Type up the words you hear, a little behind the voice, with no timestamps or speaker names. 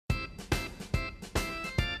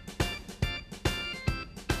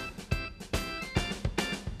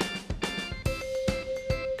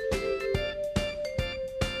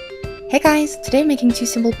Hey guys, today I'm making two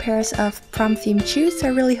simple pairs of prom themed shoes, so I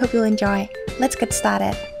really hope you'll enjoy. Let's get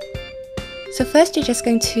started. So first you're just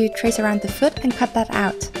going to trace around the foot and cut that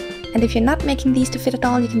out. And if you're not making these to fit at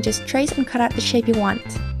all, you can just trace and cut out the shape you want.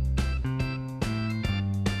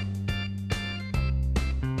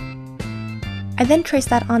 I then trace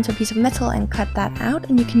that onto a piece of metal and cut that out,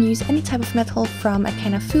 and you can use any type of metal from a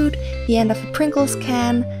can of food, the end of a Pringles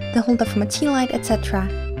can, the holder from a tea light, etc.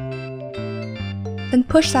 Then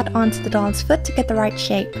push that onto the doll's foot to get the right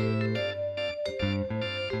shape.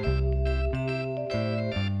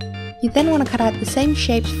 You then want to cut out the same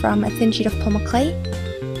shapes from a thin sheet of polymer clay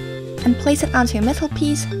and place it onto a metal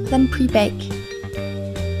piece, then pre-bake.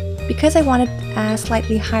 Because I wanted a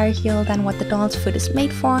slightly higher heel than what the doll's foot is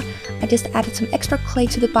made for, I just added some extra clay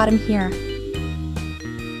to the bottom here.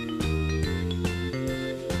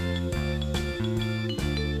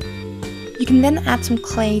 You can then add some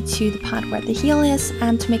clay to the part where the heel is,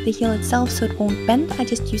 and to make the heel itself so it won't bend, I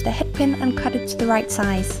just used a head pin and cut it to the right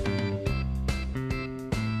size.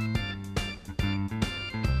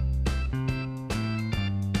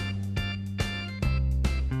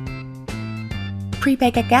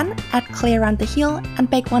 Pre-bake again, add clay around the heel and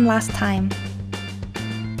bake one last time.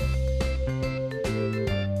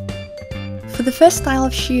 For the first style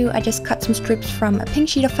of shoe, I just cut some strips from a pink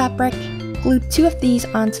sheet of fabric, glued two of these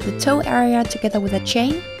onto the toe area together with a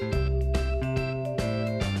chain,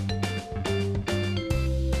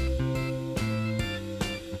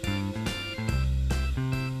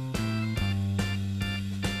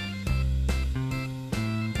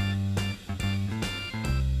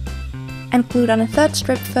 and glued on a third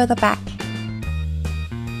strip further back.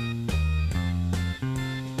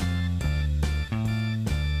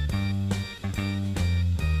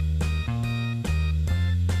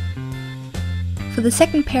 For the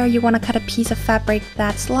second pair, you want to cut a piece of fabric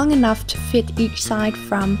that's long enough to fit each side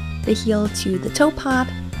from the heel to the toe part,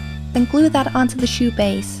 then glue that onto the shoe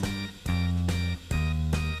base.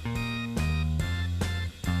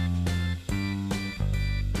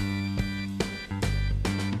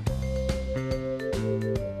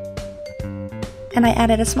 And I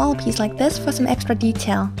added a small piece like this for some extra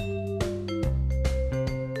detail.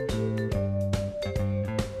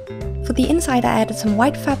 For the inside I added some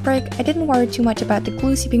white fabric. I didn't worry too much about the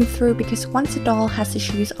glue seeping through because once the doll has the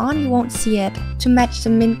shoes on you won't see it. To match the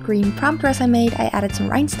mint green prom dress I made, I added some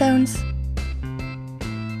rhinestones.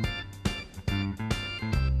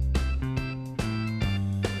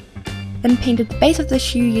 Then painted the base of the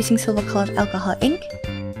shoe using silver colored alcohol ink.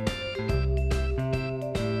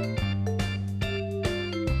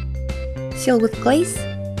 Seal with glaze,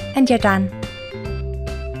 and you're done.